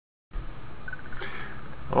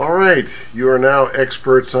All right, you are now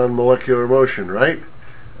experts on molecular motion, right?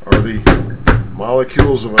 Are the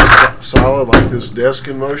molecules of a solid like this desk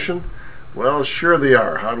in motion? Well, sure they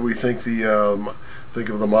are. How do we think of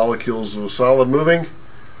the molecules of a solid moving?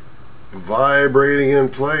 Vibrating in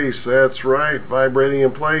place. That's right, vibrating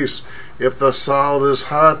in place. If the solid is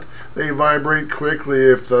hot, they vibrate quickly.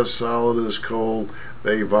 If the solid is cold,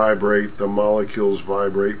 they vibrate. The molecules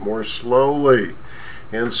vibrate more slowly.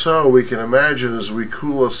 And so we can imagine as we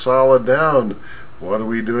cool a solid down, what are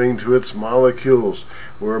we doing to its molecules?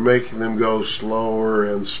 We're making them go slower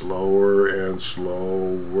and slower and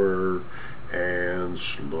slower and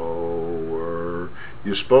slower.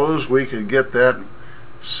 You suppose we could get that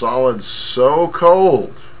solid so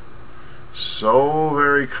cold, so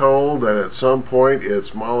very cold, that at some point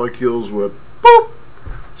its molecules would boop,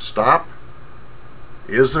 stop?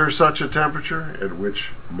 Is there such a temperature at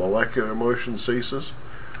which molecular motion ceases?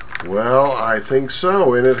 Well, I think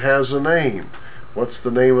so, and it has a name. What's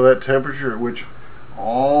the name of that temperature at which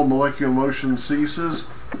all molecular motion ceases?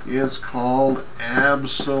 It's called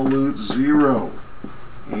absolute zero.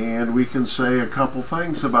 And we can say a couple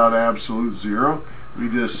things about absolute zero. We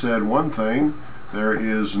just said one thing: there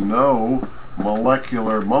is no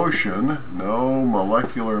molecular motion,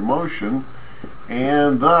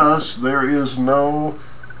 and thus there is no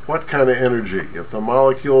what kind of energy? If the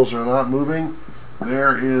molecules are not moving,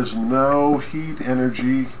 there is no heat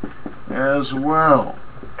energy as well.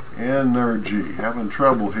 Energy, having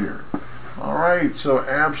trouble here. Alright, so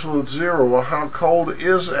absolute zero. Well, how cold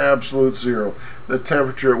is absolute zero? The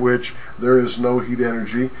temperature at which there is no heat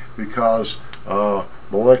energy because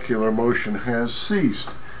molecular motion has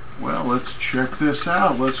ceased. Well, let's check this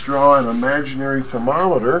out. Let's draw an imaginary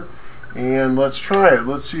thermometer and let's try it.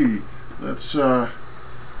 Let's see. Let's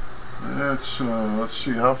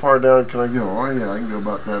see, how far down can I go? Oh yeah, I can go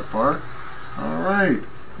about that far. Alright,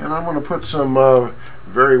 and I'm going to put some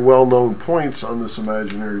very well-known points on this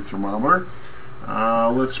imaginary thermometer.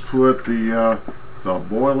 Let's put the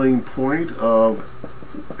boiling point of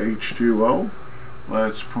H2O.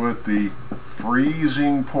 Let's put the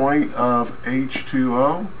freezing point of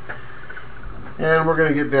H2O. And we're going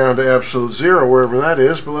to get down to absolute zero, wherever that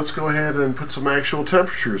is, but let's go ahead and put some actual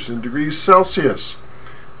temperatures in degrees Celsius.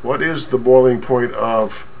 What is the boiling point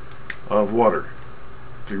of water?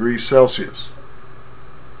 Degrees Celsius.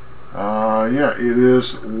 Yeah, it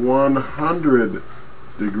is 100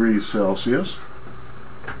 degrees Celsius.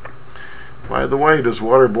 By the way, does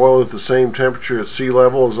water boil at the same temperature at sea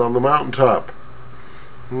level as on the mountaintop?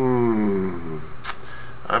 I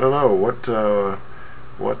don't know.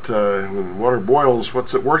 When water boils,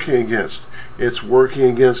 what's it working against? It's working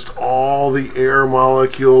against all the air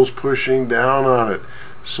molecules pushing down on it.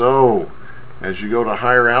 So, as you go to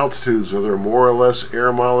higher altitudes, are there more or less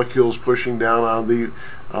air molecules pushing down on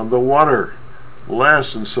the water?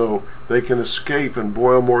 Less, and so they can escape and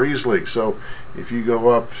boil more easily. So, if you go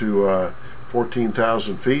up to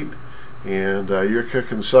 14,000 feet and you're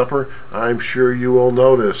cooking supper, I'm sure you will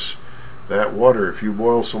notice that water, if you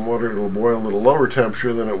boil some water, it'll boil at a lower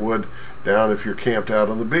temperature than it would down if you're camped out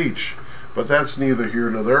on the beach. But that's neither here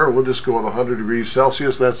nor there. We'll just go with 100 degrees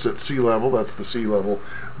Celsius. That's at sea level. That's the sea level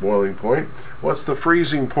boiling point. What's the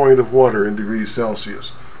freezing point of water in degrees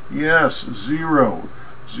Celsius? Yes, 0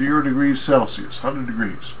 degrees Celsius, 100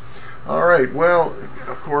 degrees. All right, well,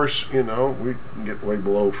 of course, you know, we can get way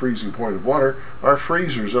below freezing point of water. Our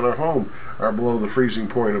freezers in our home are below the freezing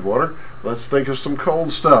point of water. Let's think of some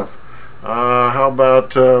cold stuff. How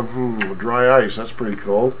about dry ice? That's pretty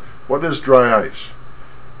cold. What is dry ice?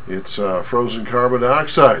 It's frozen carbon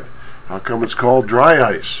dioxide. How come it's called dry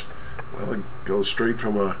ice? Well, it goes straight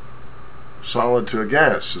from a solid to a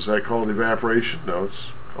gas. Is that called evaporation? No,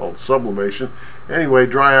 it's called sublimation. Anyway,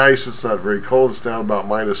 dry ice, it's not very cold. It's down about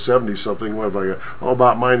minus 70 something. What have I got? Oh,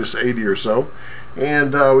 about minus 80 or so.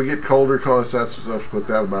 And we get colder, let's put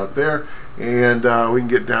that about there. And we can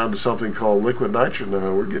get down to something called liquid nitrogen.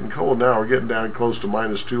 Now we're getting cold now. We're getting down close to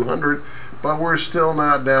minus 200, but we're still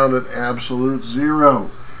not down at absolute zero.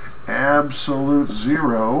 Absolute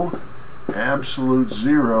zero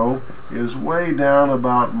is way down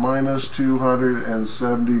about minus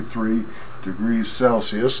 273 degrees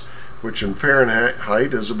Celsius, which in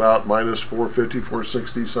Fahrenheit is about minus 450,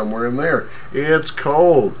 460, somewhere in there. It's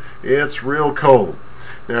cold. It's real cold.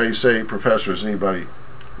 Now you say, Professor, has anybody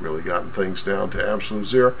really gotten things down to absolute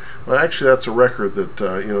zero? Well, actually, that's a record that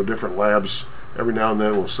different labs every now and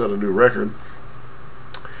then will set a new record.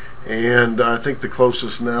 And I think the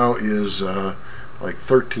closest now is like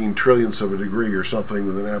 13 trillionths of a degree or something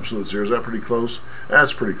with an absolute zero. Is that pretty close?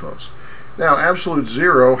 That's pretty close. Now, absolute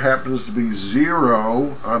zero happens to be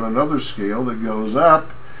 0 on another scale that goes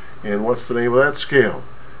up And what's the name of that scale?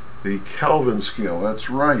 The Kelvin scale. That's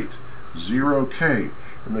right, 0K.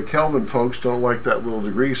 And the Kelvin folks don't like that little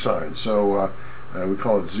degree sign, so we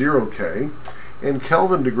call it 0K. And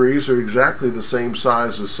Kelvin degrees are exactly the same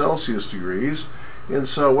size as Celsius degrees. And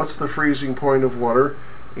so what's the freezing point of water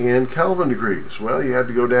in Kelvin degrees? Well, you had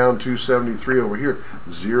to go down 273 over here.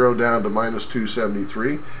 0 down to minus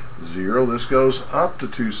 273. 0, this goes up to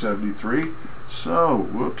 273. So,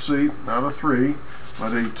 whoopsie, not a 3,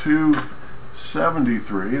 but a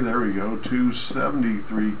 273. There we go,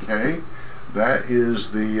 273K. That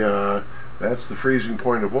is that's the freezing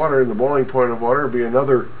point of water, and the boiling point of water would be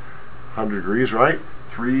another 100 degrees, right?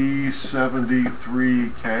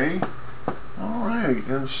 373K. All right,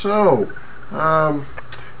 and so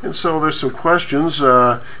there's some questions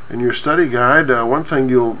in your study guide. One thing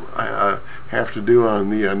you'll have to do on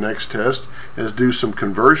the next test is do some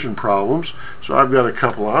conversion problems. So I've got a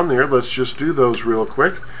couple on there. Let's just do those real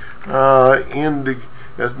quick.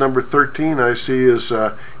 At number 13, I see is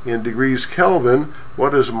in degrees Kelvin,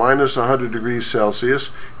 what is minus 100 degrees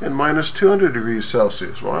Celsius and minus 200 degrees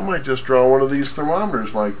Celsius? Well, I might just draw one of these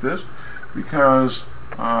thermometers like this, because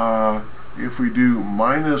if we do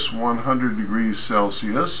minus 100 degrees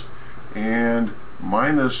Celsius and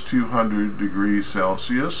minus 200 degrees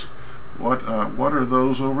Celsius, what are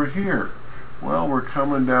those over here? Well, we're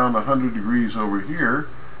coming down 100 degrees over here.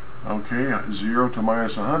 Okay, 0 to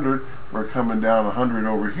minus 100, we're coming down 100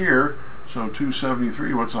 over here. So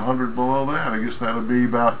 273, what's 100 below that? I guess that would be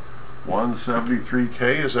about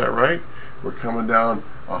 173K, is that right? We're coming down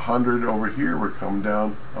 100 over here, we're coming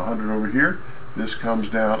down 100 over here. This comes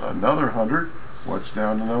down another 100. What's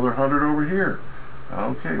down another 100 over here?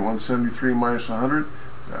 Okay, 173 minus 100,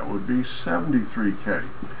 that would be 73K.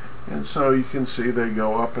 And so you can see they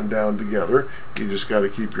go up and down together. You just got to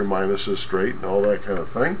keep your minuses straight and all that kind of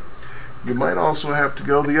thing. You might also have to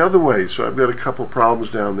go the other way. So I've got a couple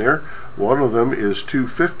problems down there. One of them is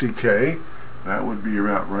 250K. That would be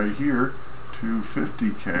about right here,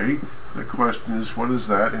 250K. The question is, what is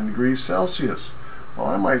that in degrees Celsius? Well,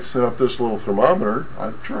 I might set up this little thermometer,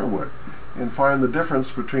 I sure would, and find the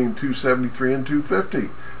difference between 273 and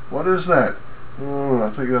 250. What is that?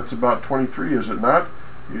 I think that's about 23, is it not?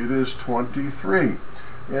 It is 23.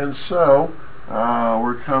 And so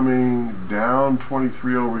we're coming down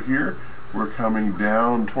 23 over here. We're coming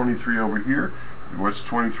down 23 over here. What's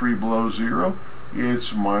 23 below 0?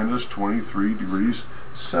 It's minus 23 degrees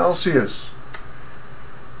Celsius.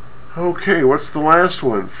 Okay, what's the last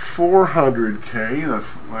one? 400K, the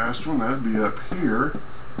last one, that'd be up here.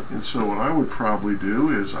 And so what I would probably do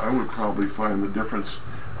is I would probably find the difference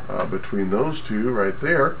between those two right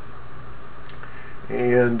there.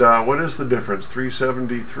 And what is the difference?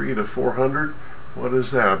 373 to 400? What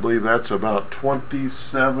is that? I believe that's about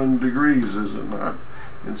 27 degrees, is it not?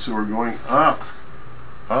 And so we're going up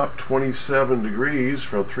 27 degrees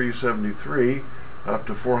from 373 up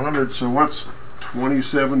to 400. So what's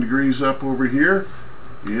 27 degrees up over here?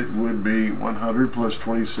 It would be 100 plus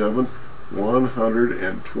 27,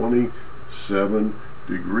 127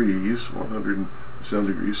 degrees, 107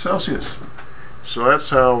 degrees Celsius. So that's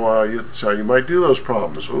how you might do those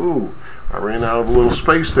problems. Ooh, I ran out of a little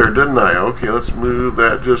space there, didn't I? Okay, let's move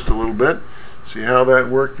that just a little bit. See how that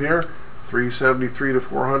worked there? 373 to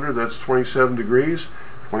 400, that's 27 degrees.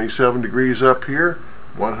 27 degrees up here,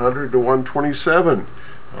 100 to 127.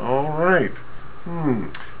 All right.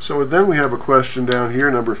 So then we have a question down here,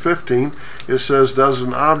 number 15. It says, does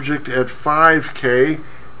an object at 5K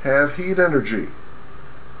have heat energy?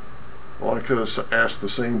 Well, I could have asked the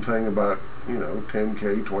same thing about,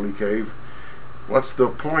 10K, 20K. What's the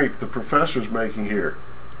point the professor's making here?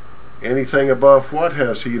 Anything above what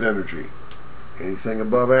has heat energy? Anything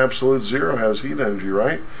above absolute zero has heat energy,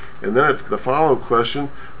 right? And then the follow-up question,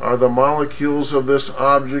 are the molecules of this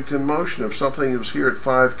object in motion? If something is here at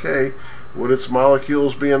 5K, would its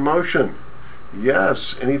molecules be in motion?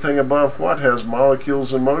 Yes. Anything above what has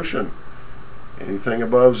molecules in motion? Anything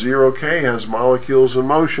above 0K has molecules in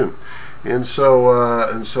motion. And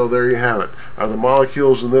so there you have it. Are the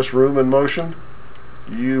molecules in this room in motion?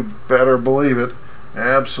 You better believe it.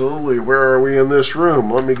 Absolutely. Where are we in this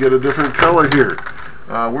room? Let me get a different color here.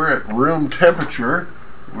 We're at room temperature.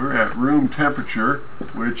 We're at room temperature,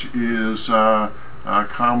 which is what's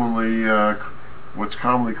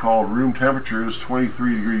commonly called room temperature is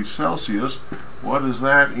 23 degrees Celsius. What is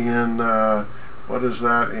that in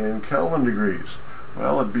Kelvin degrees?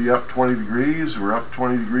 Well, it'd be up 20 degrees. We're up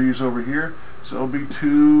 20 degrees over here, so it'll be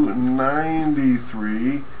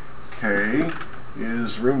 293K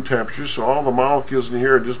is room temperature. So all the molecules in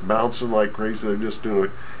here are just bouncing like crazy. They're just doing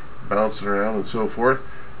it, bouncing around and so forth.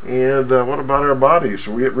 And what about our bodies?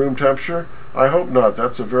 Are we at room temperature? I hope not.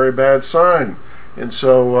 That's a very bad sign. And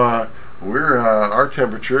so our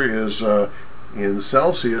temperature is in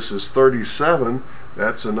Celsius is 37.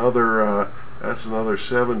 That's another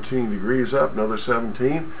 17 degrees up, another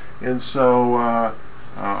 17. And so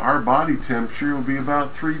our body temperature will be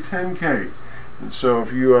about 310 K. And so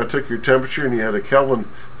if you took your temperature and you had a Kelvin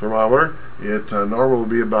thermometer, it normal would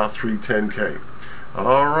be about 310 K.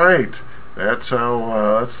 All right, that's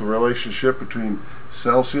the relationship between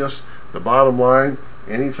Celsius. The bottom line,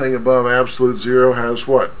 anything above absolute zero has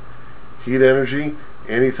what? Heat energy.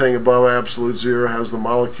 Anything above absolute zero has the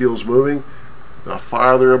molecules moving. The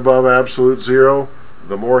farther above absolute zero,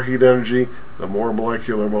 the more heat energy, the more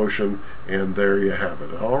molecular motion, and there you have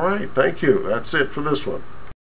it. All right, thank you. That's it for this one.